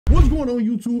going on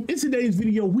YouTube? In today's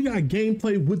video, we got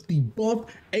gameplay with the buff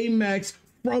AMAX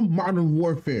from Modern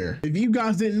Warfare. If you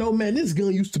guys didn't know, man, this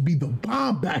gun used to be the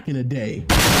bomb back in the day.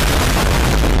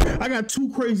 I got two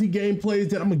crazy gameplays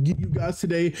that I'm gonna give you guys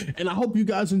today, and I hope you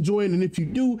guys enjoy it. And if you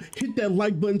do, hit that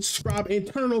like button, subscribe, and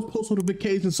turn on those post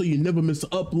notifications so you never miss an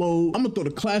upload. I'm gonna throw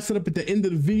the class setup at the end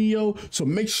of the video, so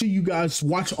make sure you guys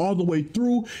watch all the way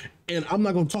through. And I'm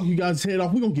not gonna talk you guys' head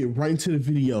off. We're gonna get right into the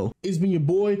video. It's been your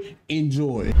boy.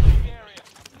 Enjoy.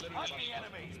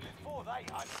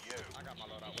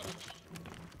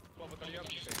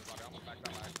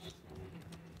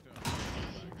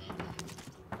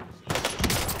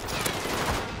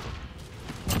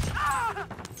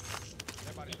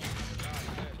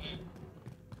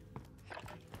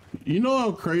 You know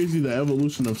how crazy the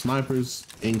evolution of snipers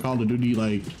in Call of Duty,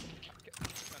 like,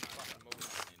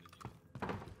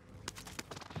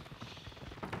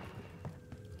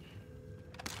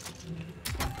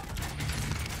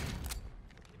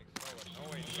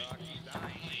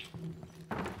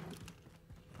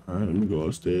 all right, let me go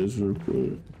upstairs real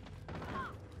quick.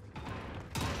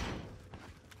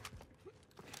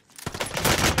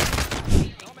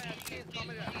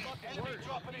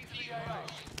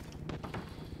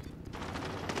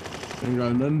 Ain't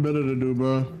got nothing better to do,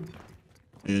 bro.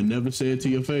 And never say it to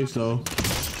your face, though.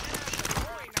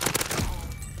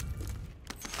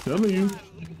 Telling you.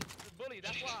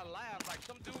 That's why I laughed. Like,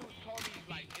 some dudes told me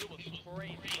like it was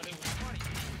crazy, but it was funny.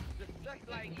 That's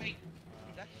like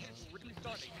that shit's really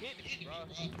starting to hit me, bro.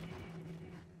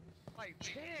 Like,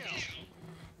 damn.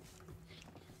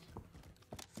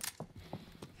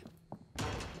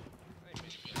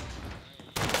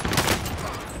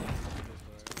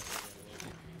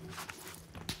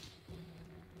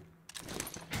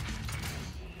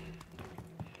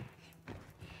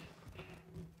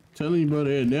 Telling you, bro,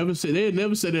 they'd never say that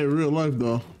in real life,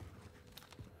 though.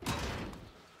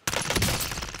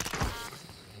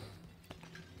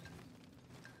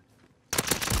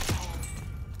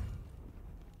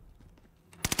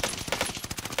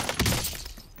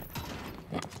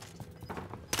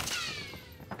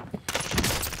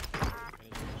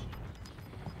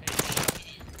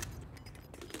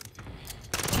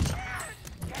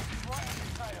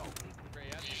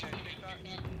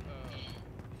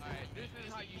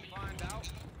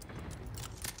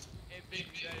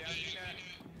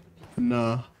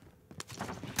 Nah.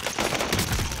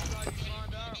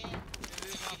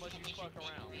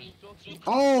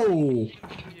 Oh.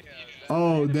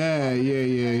 Oh, that.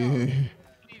 Yeah.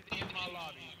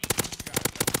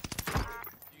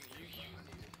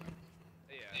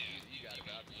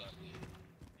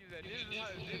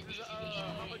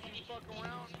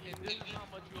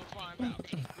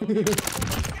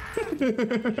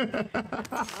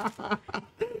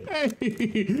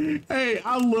 Hey,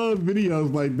 I love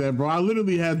videos like that, bro. I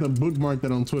literally had to bookmark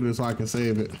that on Twitter so I can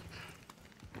save it.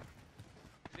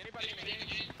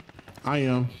 I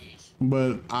am,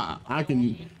 but I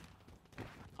can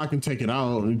take it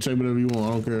out and take whatever you want.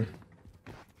 I don't care.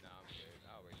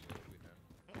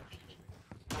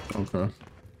 Okay.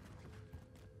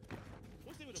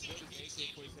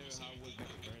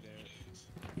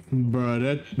 Bro,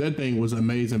 that thing was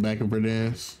amazing back in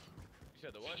Verdansk.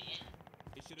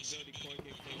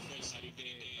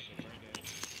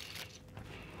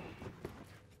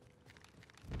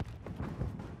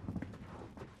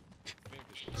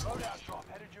 Loadout drop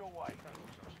headed your way.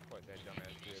 What that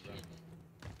dumbass did, bro.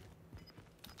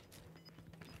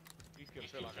 You could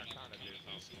feel like I kinda did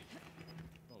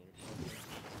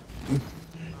something.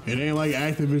 It ain't like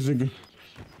Activision. Maybe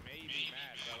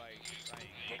mad, but like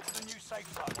get to the new safe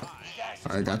zone.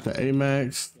 Alright, got the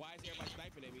AMAX. Why is everybody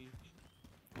sniping at me?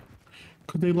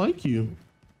 Cause they like you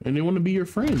and they want to be your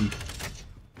friend.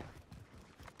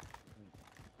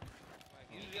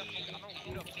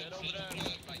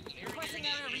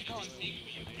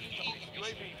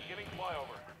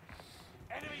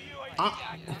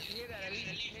 I can hear that at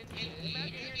least 10.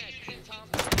 Imagine hearing that 10 times.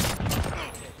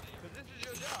 Because this is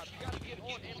your job. You got to get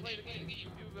on and play the game. You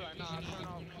be like, nah, I turn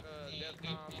off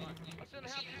desktop. I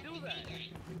shouldn't have to do that.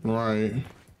 Right.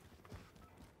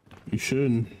 You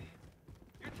shouldn't.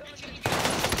 You're telling me that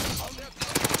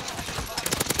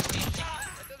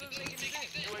doesn't make any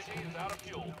sense. UAV is out of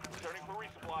fuel. Returning for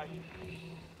resupply.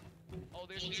 Oh,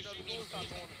 there's another school. Stop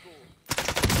going to school.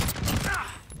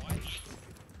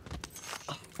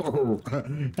 Oh,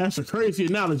 that's a crazy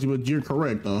analogy, but you're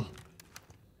correct, though.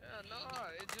 Yeah, nah,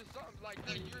 it's just something like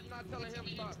you're not telling him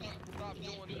stop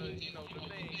doing the, the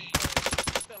thing.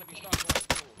 You're telling me stop going to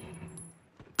school.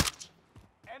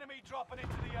 Enemy dropping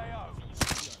into the AO.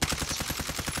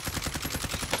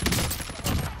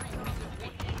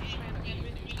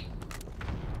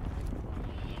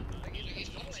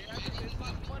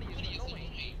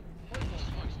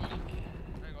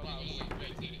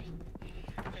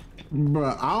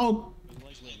 Bruh,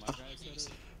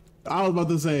 I was about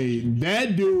to say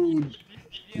that dude.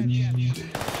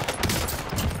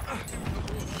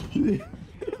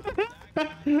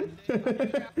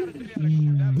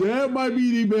 That might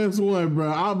be the best one,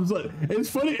 bro. It's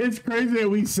funny, it's crazy that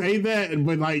we say that,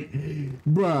 but like,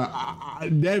 bro,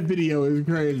 that video is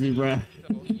crazy, bro.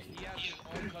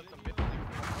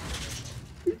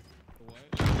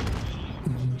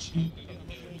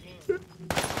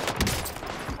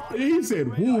 He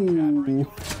said, "Woo."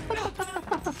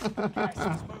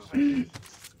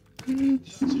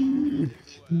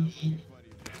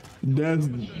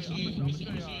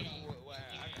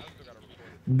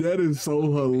 That is so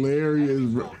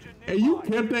hilarious, bro. And you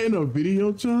kept that in a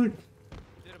video, Chuck?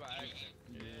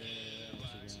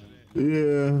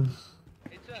 Yeah.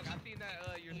 Hey Chuck, I seen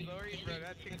that your story, bro.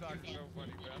 That TikTok is so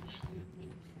funny, bro.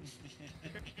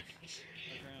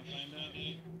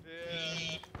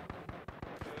 Yeah.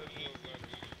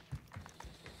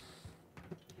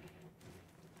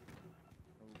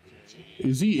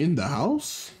 Is he in the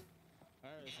house?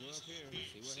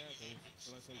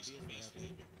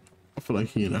 I feel like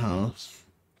he in the house.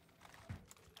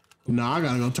 Nah, I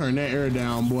gotta go turn that air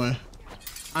down, boy.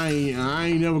 I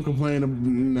ain't never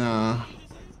complained. Nah,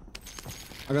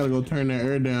 I gotta go turn that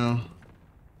air down.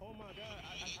 Oh my God!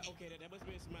 Okay, that must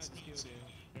be somebody killed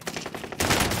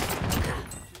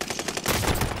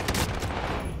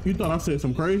there. You thought I said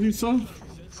some crazy stuff?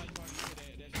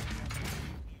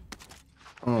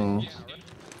 Oh.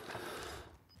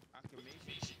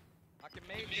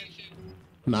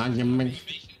 Nah, I can make.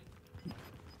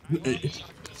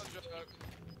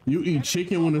 You eat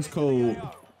chicken when it's cold.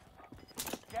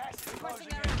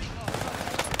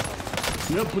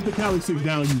 Yep, put the Cali sticks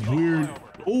down, you weird.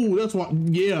 Oh, that's why.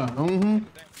 Yeah.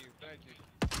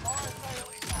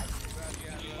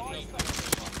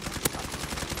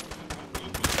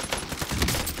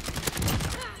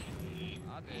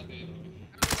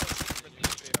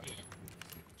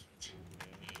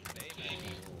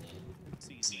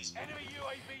 Enemy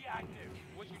UAV active.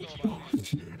 What you know about this?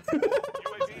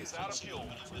 UAV is out of fuel.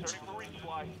 Returning for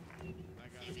resupply.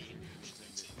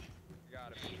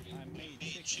 Got it. I made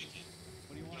chicken.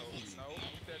 What do you want?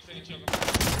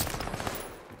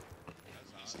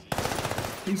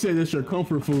 He said that's your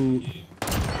comfort food.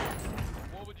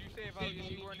 What would you say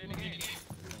if you weren't in the game?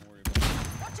 Don't worry about it.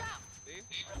 Watch out! See?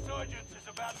 Resurgence is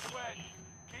about to end.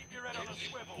 Keep your head on a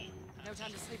swivel. No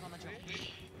time to sleep on the job.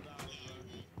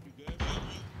 You good?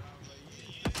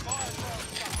 Fire sale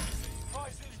starts.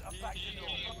 Prices are back to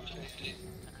normal.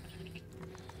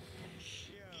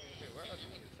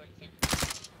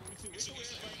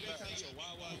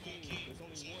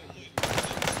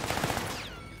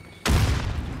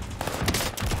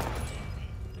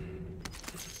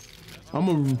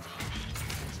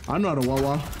 I know how to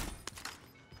Wawa.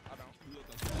 I don't.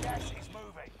 Gas is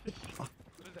moving. What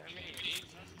does that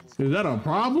mean? Is that a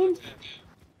problem?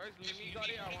 Personally, me,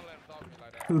 Cartier, I won't let him talk to me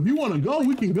like that. 'Cause if you want to go,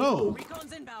 we can go.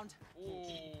 Recon's inbound. Ooh,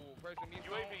 personally, me,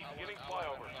 UAV getting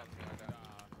flyover.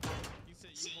 You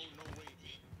said you hold no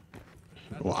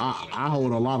weight. Well, I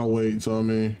hold a lot of weight, so I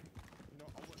mean.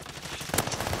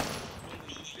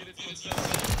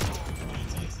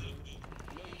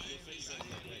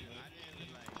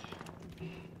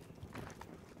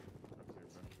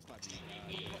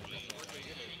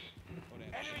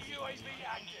 Enemy UAV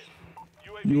active.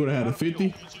 UAV You would've had out a of fuel.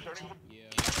 50?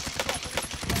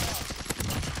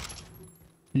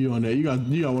 You on that? You got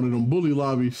one of them bully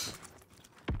lobbies.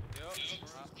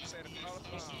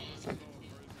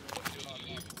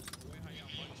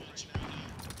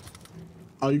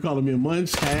 Oh, you calling me a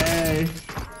munch? Hey.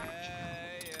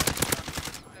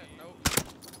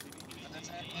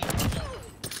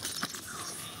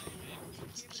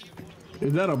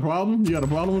 Is that a problem? You got a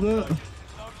problem with that?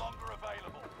 No longer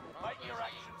available. Make your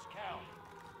actions count.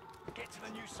 Get to the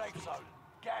new safe zone.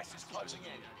 Gas is closing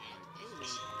in.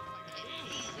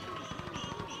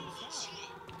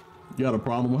 You got a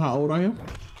problem with how old I am?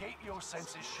 Keep your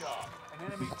senses sharp. An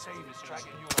enemy team is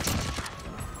tracking your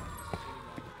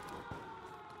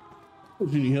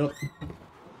Do you need help?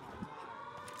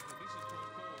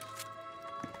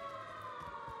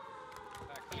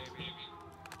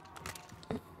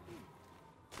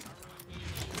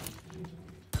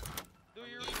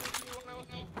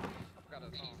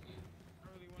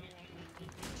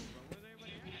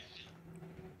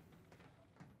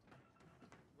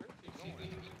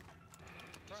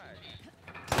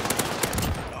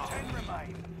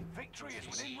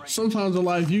 Sometimes in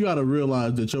life, you gotta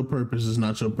realize that your purpose is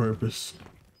not your purpose.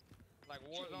 Like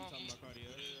Warzone?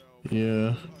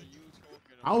 Yeah.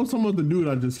 I was talking about the dude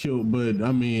I just killed, but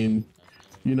I mean,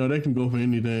 you know, they can go for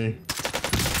anything.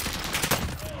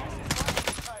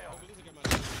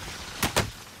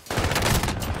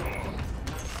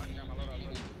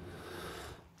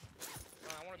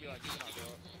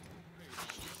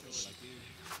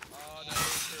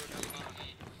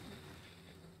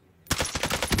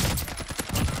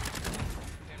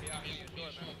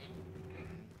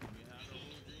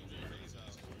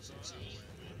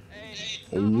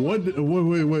 What? Wait, what?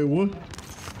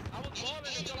 I was balling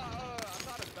until I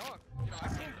tried to dunk. You know, I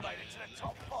You've made it to the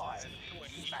top 5.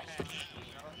 Smashed it.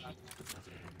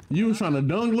 You was trying to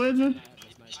dunk, legend?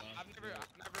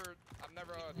 I've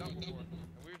never dunked before. And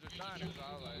we were just trying it, so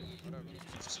I was like, whatever.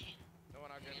 No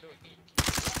one I couldn't do it.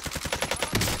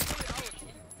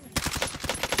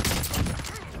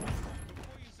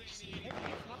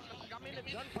 I'm in a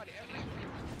gunfight every.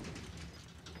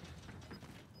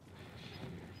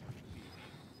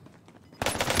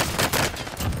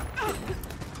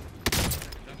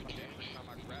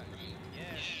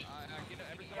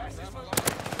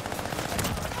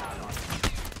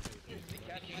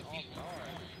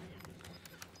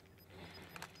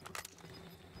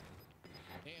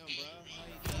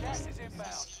 Gas is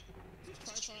inbound.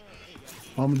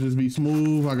 I'ma just be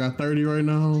smooth. I got 30 right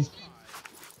now.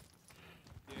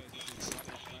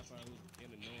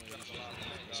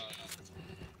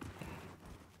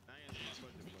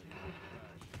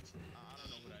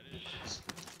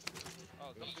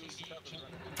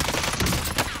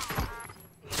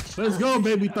 Let's go,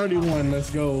 baby. 31. Let's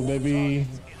go, baby.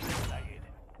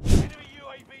 Enemy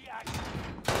UAV active.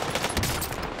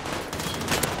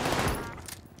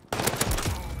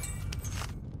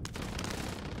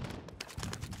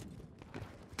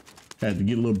 Had to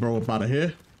get a little bro up out of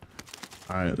here.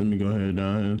 All right, let me go ahead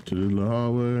down here to this little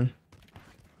hallway.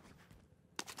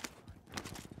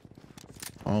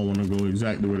 I don't want to go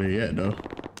exactly where they at though.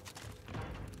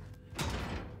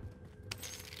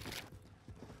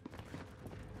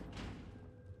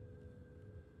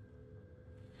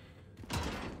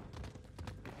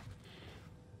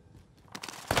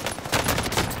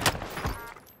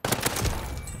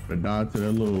 I died to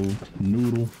that little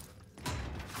noodle.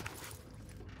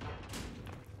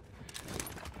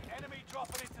 Enemy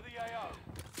dropping into the AO.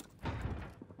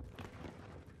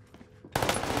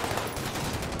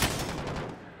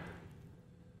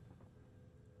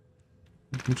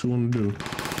 What you want to do?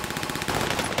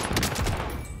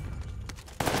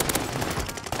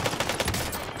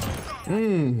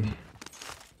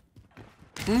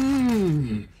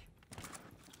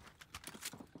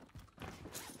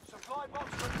 Supply box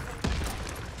ready for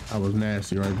That was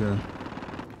nasty right there.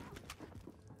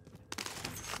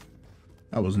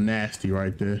 That was nasty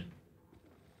right there.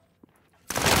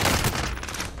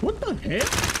 What the heck?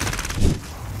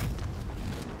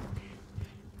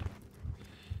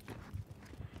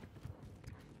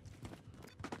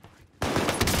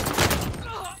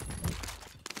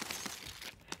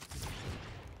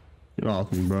 Get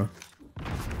off me, bro.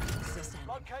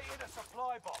 located a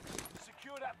supply box.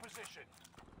 Secure that position.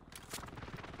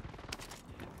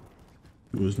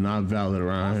 It was not valid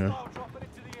around here. Hostile dropping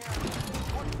into the area.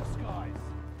 Watch the skies.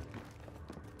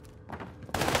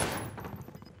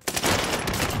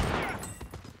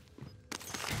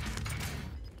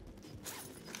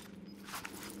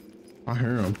 I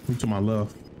hear him. He to my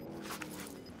left.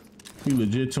 He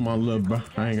legit to my left, bro.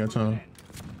 I ain't got time.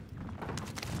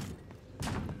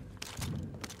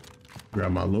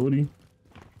 Grab my loadie.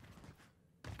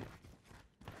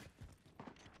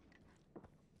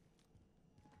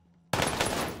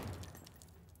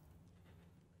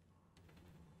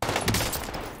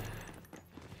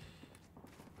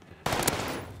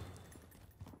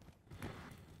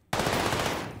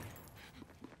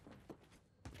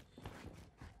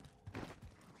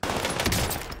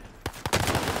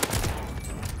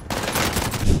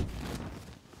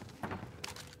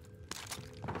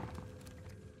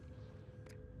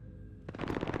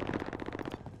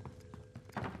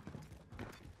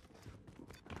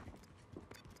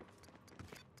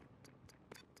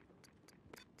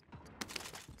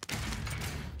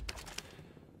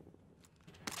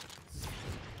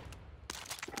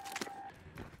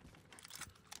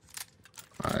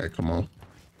 All right, come on.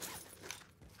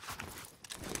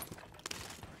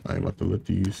 I ain't about to let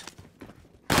these.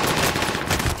 The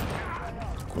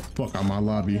fuck out my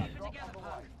lobby,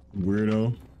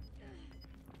 weirdo.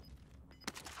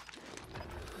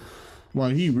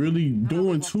 Why he really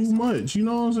doing too much? You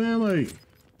know what I'm saying? Like,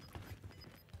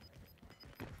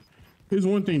 here's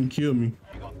one thing to kill me.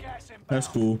 You got gas inbound. That's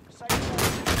cool.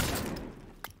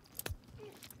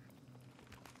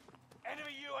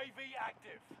 Enemy UAV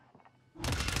active.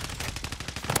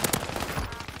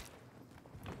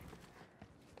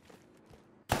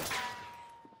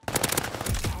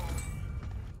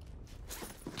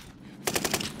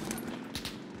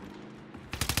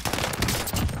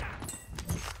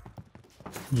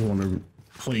 Just want to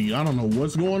play. I don't know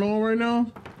what's going on right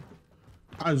now.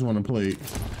 I just want to play.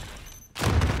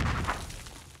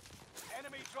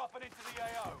 Enemy dropping into the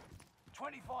AO.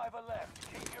 25 are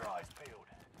left. Keep your eyes peeled.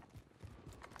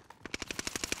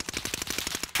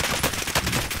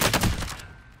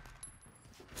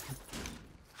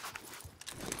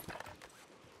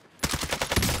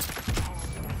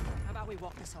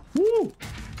 this off. Woo!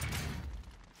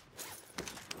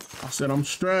 I said I'm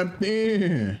strapped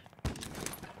in.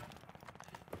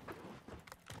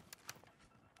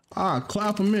 I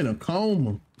clap him in a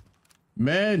coma.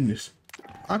 Madness.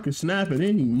 I can snap at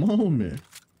any moment.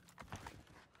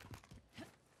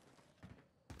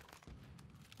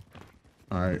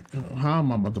 All right, how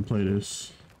am I about to play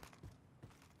this?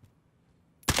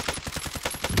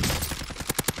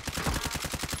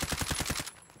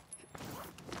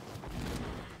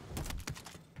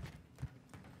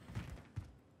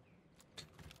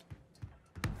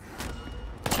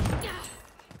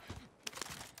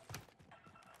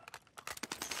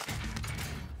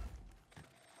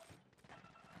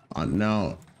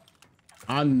 Now,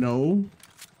 I know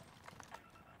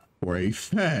for a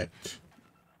fact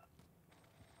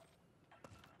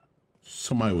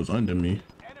somebody was under me.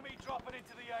 Enemy dropping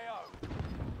into the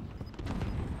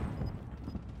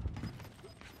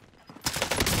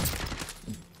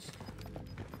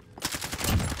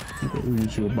AO. We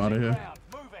get you up out of here.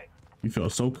 Move it. You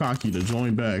felt so cocky to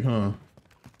join back, huh?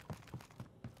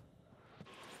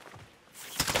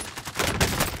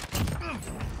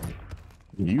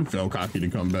 You felt cocky to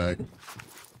come back.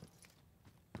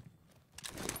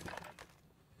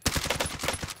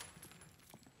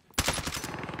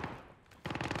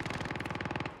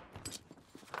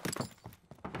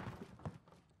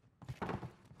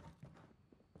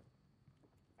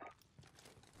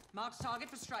 Marked target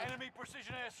for strike. Enemy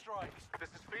precision airstrikes. This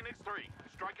is Phoenix 3.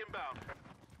 Strike inbound.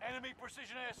 Enemy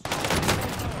precision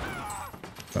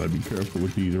airstrikes. Gotta be careful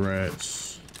with these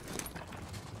rats.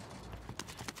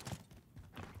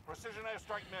 Precision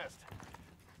airstrike missed.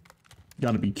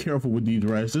 Gotta be careful with these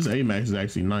rats. This AMAX is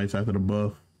actually nice after the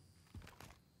buff.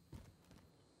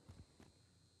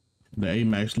 The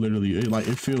AMAX literally,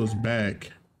 it feels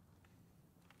back.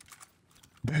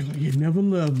 Back like it never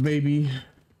left, baby.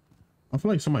 I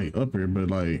feel like somebody up here, but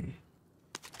like,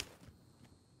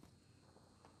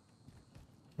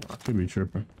 I could be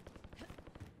tripping.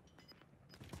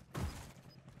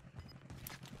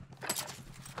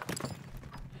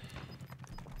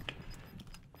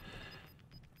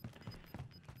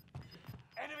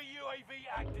 Enemy UAV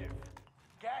active.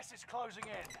 Gas is closing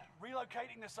in.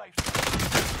 Relocating the safe zone.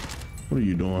 What are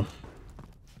you doing?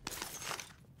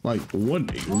 Like,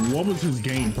 what was his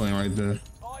game plan right there?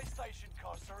 Buy station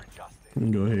costs are adjusted. Let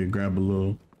me go ahead and grab a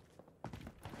little.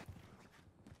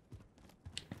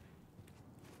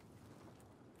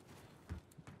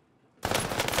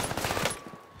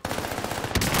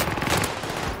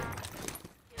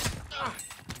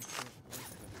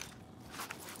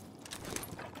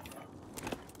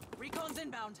 Recon's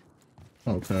inbound.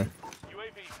 Okay.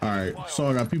 All right. So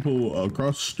I got people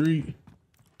across the street.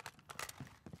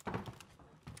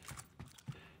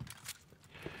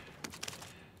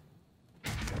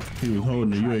 He was holding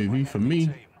the UAV for me.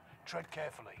 Tread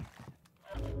carefully.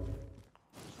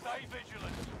 Stay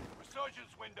vigilant.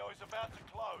 Resurgence window is about to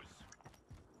close.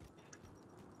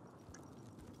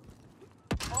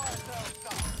 Fire sales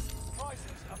done.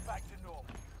 Prices are back to normal.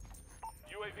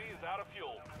 UAV is out of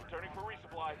fuel. Returning for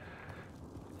resupply.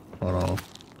 Hold on.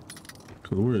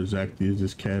 Cause where exactly is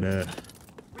this cat at?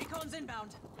 Recon's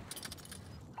inbound.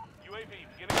 UAV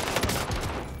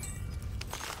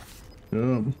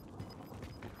beginning. Yep.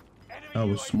 That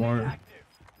was smart.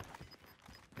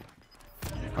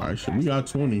 All right, shit, we got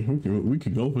 20. We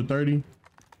could go for 30.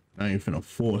 I ain't finna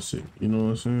force it. You know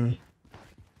what I'm saying?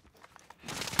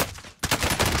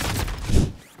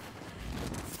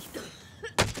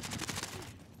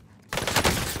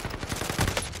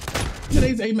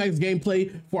 Today's AMAX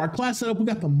gameplay for our class setup, we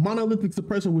got the monolithic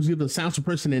suppressor, which gives the sound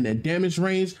suppression and that damage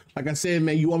range. Like I said,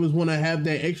 man, you always want to have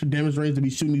that extra damage range to be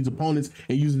shooting these opponents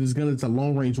and using this gun as a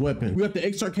long range weapon. We got the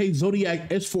XRK Zodiac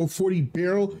S440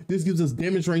 barrel. This gives us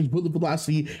damage range, bullet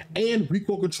velocity, and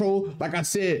recoil control. Like I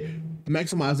said,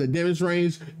 maximize that damage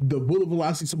range, the bullet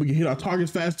velocity so we can hit our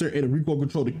targets faster, and the recoil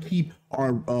control to keep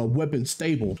our weapon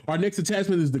stable. Our next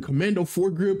attachment is the Commando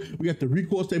foregrip. We got the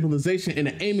recoil stabilization and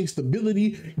the aiming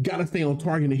stability. Gotta stay on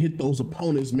target and hit those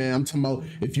opponents, man. I'm talking about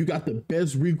if you got the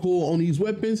best recoil on these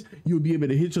weapons, you'll be able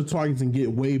to hit your targets and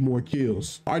get way more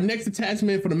kills. Our next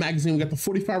attachment for the magazine, we got the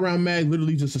 45 round mag,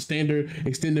 literally just a standard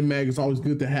extended mag. It's always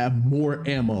good to have more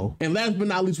ammo. And last but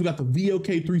not least, we got the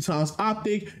VOK 3x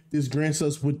optic. This grants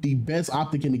us with the best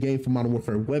optic in the game for Modern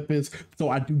Warfare weapons. So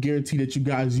I do guarantee that you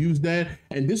guys use that.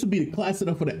 And this will be the class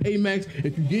setup for the AMAX.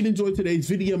 If you did enjoy today's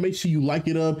video, make sure you like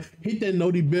it up, hit that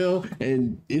NOTI bell,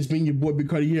 and it's been your boy Big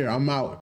Cartiier. I'm out.